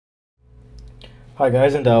Hi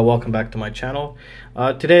guys, and welcome back to my channel.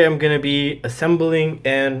 Today I'm going to be assembling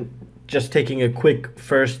and just taking a quick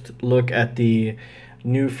first look at the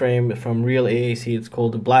new frame from Realacc. It's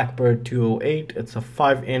called the Blackbird 208. It's a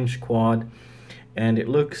 5-inch quad and it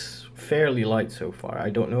looks fairly light so far. I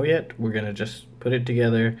don't know yet. We're going to just put it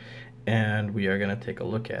together and we are going to take a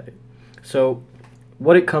look at it. So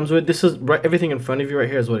what it comes with, this is right, everything in front of you right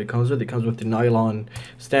here is what it comes with. It comes with the nylon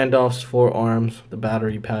standoffs, 4 arms, the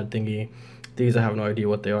battery pad thingy. These I have no idea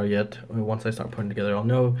what they are yet. Once I start putting together I'll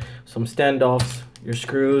know. Some standoffs, your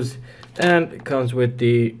screws, and it comes with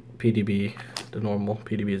the PDB, the normal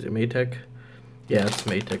PDB. Is it Maytech? Yeah, it's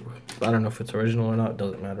Maytech. I don't know if it's original or not, it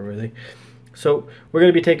doesn't matter really. So we're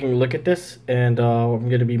going to be taking a look at this, and I'm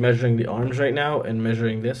going to be measuring the arms right now and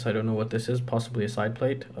measuring this. I don't know what this is, possibly a side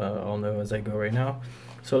plate. I'll know as I go right now.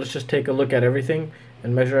 So let's just take a look at everything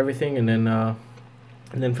and measure everything, and then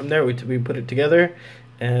from there we put it together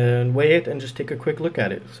and weigh it and just take a quick look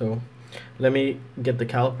at it. So let me get the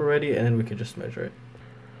caliper ready and then we can just measure it.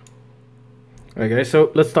 Alright guys,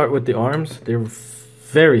 so let's start with the arms. They're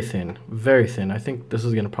very thin, very thin. I think this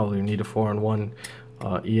is going to probably need a 4-in-1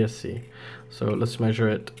 ESC. So let's measure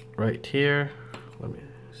it right here. Let me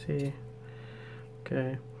see.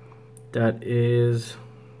 Okay, that is,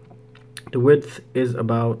 the width is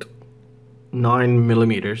about 9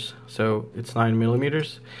 millimeters, so it's 9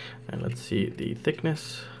 millimeters. And let's see the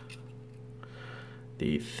thickness.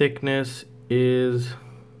 The thickness is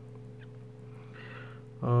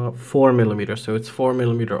 4 millimeters, so it's 4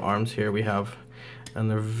 millimeter arms here we have, and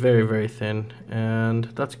they're very, very thin, and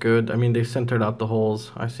that's good. I mean, they centered out the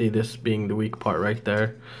holes. I see this being the weak part right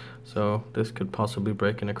there, so this could possibly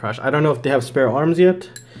break in a crash. I don't know if they have spare arms yet,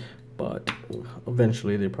 but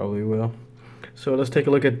eventually they probably will. So let's take a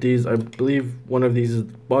look at these. I believe one of these is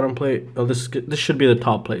the bottom plate. Oh, this should be the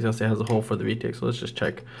top plate since it has a hole for the VTX. So let's just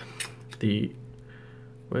check the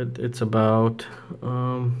width. It's about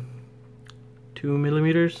 2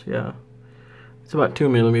 millimeters. Yeah, it's about 2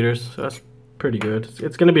 millimeters. So that's pretty good.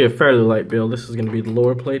 It's going to be a fairly light build. This is going to be the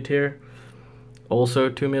lower plate here, also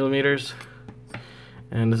 2 millimeters,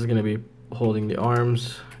 and this is going to be holding the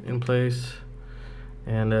arms in place,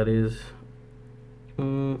 and that is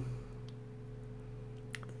 2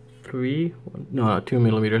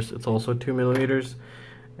 millimeters. It's also 2 millimeters,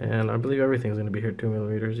 and I believe everything's going to be here 2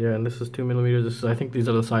 millimeters. Yeah, and this is 2 millimeters. This is, I think these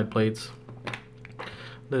are the side plates.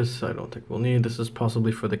 This I don't think we'll need. This is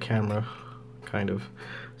possibly for the camera kind of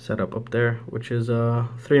setup up there, which is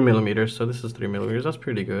 3 millimeters. So this is 3 millimeters. That's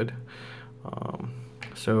pretty good.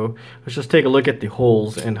 So let's just take a look at the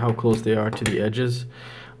holes and how close they are to the edges,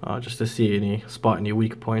 just to see any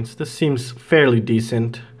weak points. This seems fairly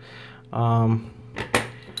decent.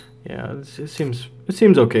 Yeah, it seems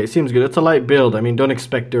okay. It seems good. It's a light build. I mean, don't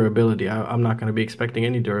expect durability. I'm not going to be expecting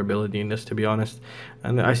any durability in this, to be honest.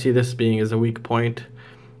 And I see this being as a weak point,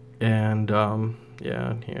 and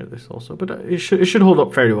yeah, here this also. But it should hold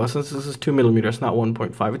up fairly well since this is 2 millimeters, not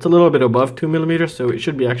 1.5. It's a little bit above 2 millimeters, so it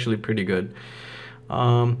should be actually pretty good.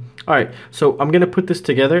 All right, so I'm gonna put this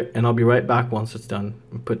together, and I'll be right back once it's done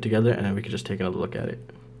and put together, and then we can just take another look at it.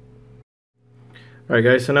 All right,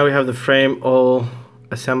 guys. So now we have the frame all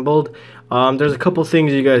assembled. There's a couple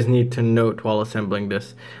things you guys need to note while assembling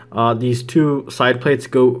this. These 2 side plates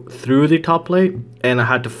go through the top plate, and I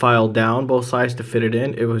had to file down both sides to fit it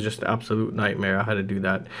in. It was just an absolute nightmare. I had to do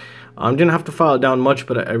that. Didn't have to file it down much,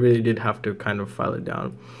 but I really did have to kind of file it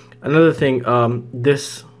down. Another thing,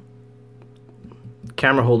 this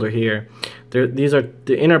camera holder here, these are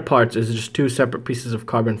the inner parts is just 2 separate pieces of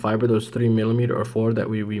carbon fiber, those 3 millimeter or 4 that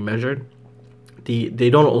we measured. They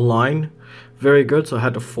don't align very good, so I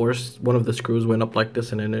had to force one of the screws, went up like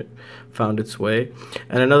this, and then it found its way.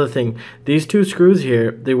 And another thing, these 2 screws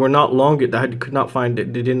here, they were not long. I could not find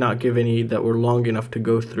it. They did not give any that were long enough to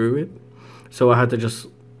go through it, so I had to just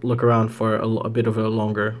look around for a bit of a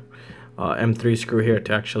longer M3 screw here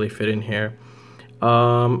to actually fit in here.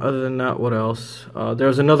 Other than that, what else?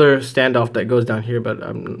 There's another standoff that goes down here, but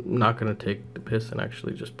I'm not gonna take the piss and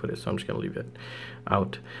actually just put it, so I'm just gonna leave it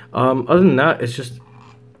out. Other than that, it's just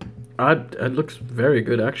it looks very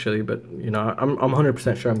good actually, but you know, I'm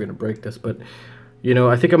 100% sure I'm gonna break this, but you know,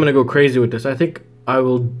 I think I'm gonna go crazy with this. I think I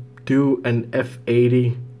will do an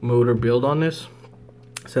F80 motor build on this,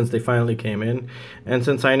 since they finally came in, and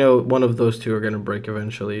since I know one of those 2 are going to break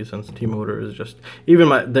eventually, since T-motor is just, even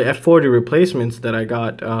the F40 replacements that I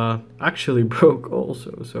got actually broke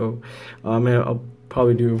also. So I'll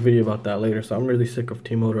probably do a video about that later. So I'm really sick of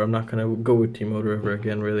T-motor. I'm not going to go with T-motor ever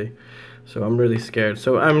again, really. So I'm really scared.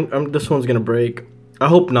 So this one's going to break. I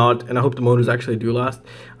hope not, and I hope the motors actually do last.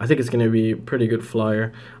 I think it's going to be a pretty good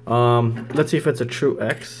flyer. Let's see if it's a true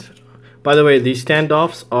X. By the way, these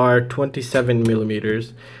standoffs are 27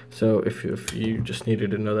 millimeters. So if you just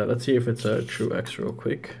needed to know that, let's see if it's a true X real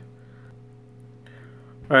quick.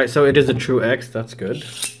 All right, so it is a true X. That's good.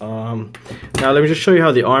 Now let me just show you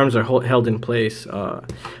how the arms are held in place.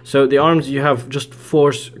 So the arms, you have just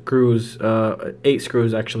 4 screws, 8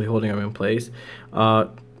 screws actually holding them in place.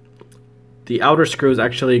 The outer screws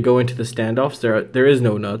actually go into the standoffs. There is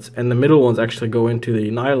no nuts, and the middle ones actually go into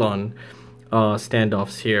the nylon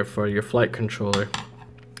standoffs here for your flight controller.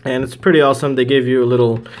 And it's pretty awesome. They gave you a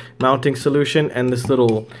little mounting solution and this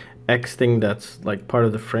little X thing that's like part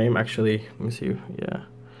of the frame. Actually, let me see. Yeah.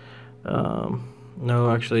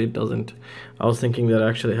 No, actually it doesn't. I was thinking that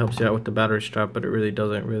actually helps you out with the battery strap, but it really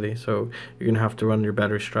doesn't really. So you're gonna have to run your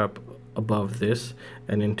battery strap above this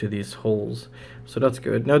and into these holes. So that's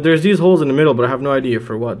good. Now there's these holes in the middle, but I have no idea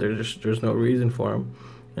for what. There's no reason for them.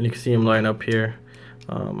 And you can see them line up here.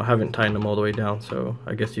 I haven't tightened them all the way down, so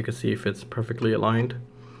I guess you can see if it's perfectly aligned.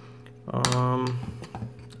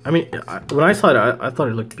 I mean, when I saw it, I thought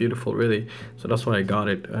it looked beautiful, really. So that's why I got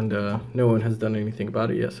it, and no one has done anything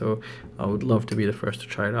about it yet. So I would love to be the first to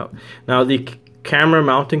try it out. Now the camera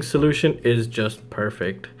mounting solution is just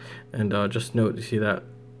perfect, and just note, you see that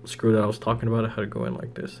screw that I was talking about? I had to go in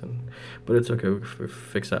like this, but it's okay. We'll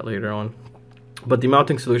fix that later on. But the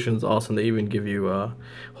mounting solution is awesome. They even give you a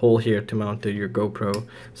hole here to mount your GoPro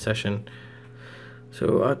session.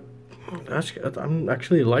 So I'm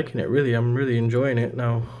actually liking it, really. I'm really enjoying it.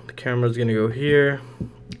 Now the camera's gonna go here.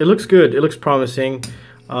 It looks good. It looks promising.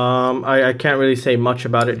 I can't really say much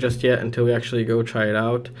about it just yet until we actually go try it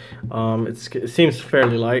out. It seems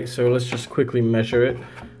fairly light, so let's just quickly measure it.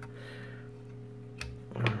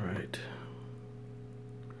 All right.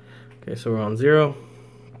 Okay, so we're on 0.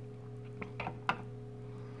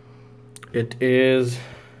 It is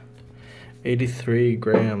 83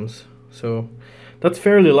 grams. So that's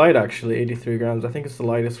fairly light, actually. 83 grams. I think it's the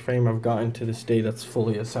lightest frame I've gotten to this day that's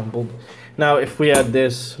fully assembled. Now if we add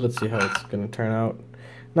this, let's see how it's going to turn out.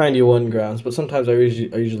 91 grams, but sometimes I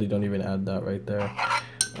usually don't even add that right there.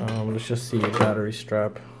 Let's just see a battery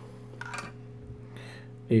strap.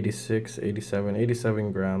 86, 87,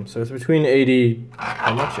 87 grams. So it's between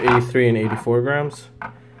 83 and 84 grams.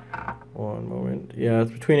 One moment. Yeah,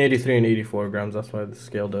 it's between 83 and 84 grams. That's why the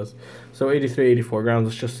scale does. So 83, 84 grams.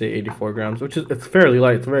 Let's just say 84 grams, which is, it's fairly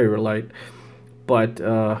light. It's very light. But you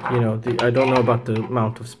know, I don't know about the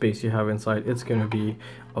amount of space you have inside. It's going to be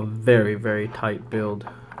a very, very tight build.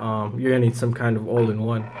 You're gonna need some kind of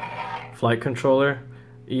all-in-one flight controller.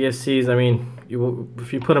 ESCs, I mean,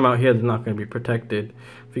 if you put them out here, they're not going to be protected.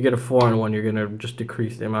 If you get a 4-in-1, you're going to just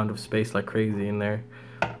decrease the amount of space like crazy in there.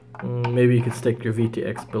 Maybe you could stick your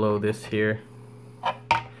VTX below this here.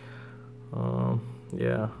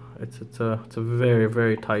 Yeah, it's a very,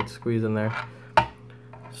 very tight squeeze in there.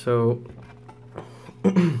 So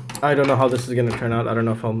I don't know how this is going to turn out. I don't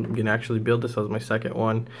know if I'm going to actually build this as my second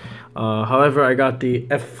one. However, I got the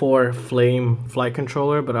F4 Flame flight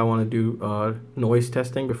controller, but I want to do noise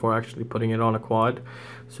testing before actually putting it on a quad.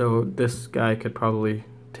 So this guy could probably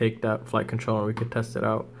take that flight controller. We could test it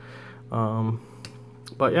out.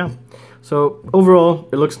 But yeah, so overall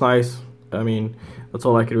it looks nice. I mean, that's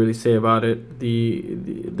all I could really say about it.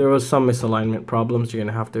 There was some misalignment problems you're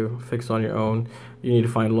gonna have to fix on your own. You need to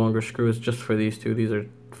find longer screws just for these two. These are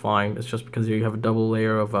fine. It's just because you have a double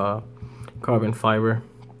layer of carbon fiber.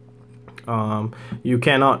 You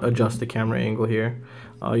cannot adjust the camera angle here.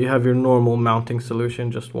 You have your normal mounting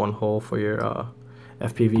solution, just one hole for your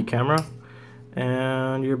FPV camera.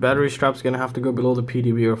 And your battery strap's gonna have to go below the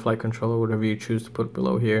PDB or flight controller, whatever you choose to put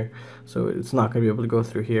below here. So it's not gonna be able to go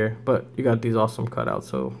through here, but you got these awesome cutouts,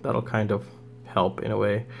 so that'll kind of help in a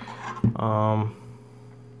way. And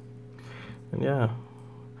yeah,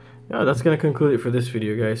 that's gonna conclude it for this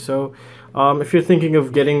video, guys. So if you're thinking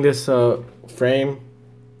of getting this frame,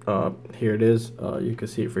 here it is. You can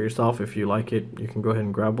see it for yourself. If you like it, you can go ahead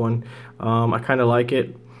and grab one. I kind of like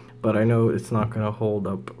it, but I know it's not going to hold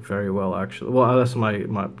up very well, actually. Well, that's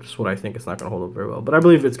just what I think. It's not going to hold up very well, but I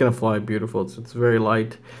believe it's going to fly beautiful. It's very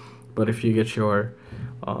light, but if you get your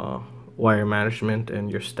wire management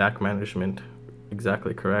and your stack management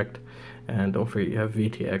exactly correct, and don't forget you have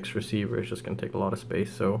VTX receiver, it's just going to take a lot of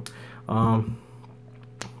space. So I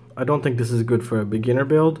don't think this is good for a beginner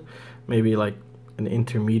build, maybe like an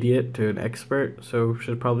intermediate to an expert, so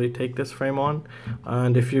should probably take this frame on.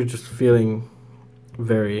 And if you're just feeling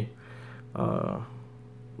very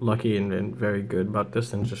lucky and very good about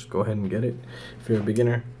this, then just go ahead and get it. If you're a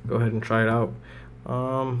beginner, go ahead and try it out.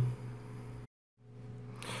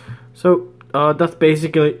 So that's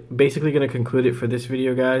basically gonna conclude it for this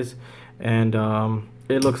video, guys. And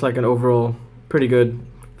it looks like an overall pretty good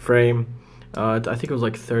frame. I think it was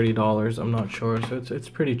like $30. I'm not sure, so it's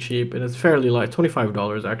pretty cheap, and it's fairly light.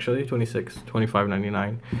 $25 actually,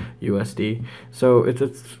 25.99 USD. So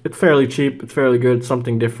it's fairly cheap. It's fairly good.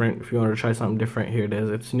 Something different. If you want to try something different, here it is.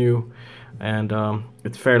 It's new, and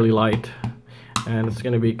it's fairly light, and it's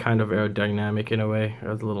going to be kind of aerodynamic in a way. It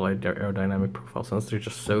has a little aerodynamic profile since they're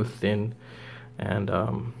just so thin, and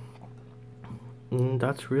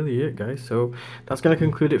that's really it, guys. So that's going to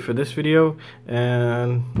conclude it for this video,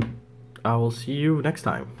 and I will see you next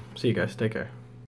time. See you guys. Take care.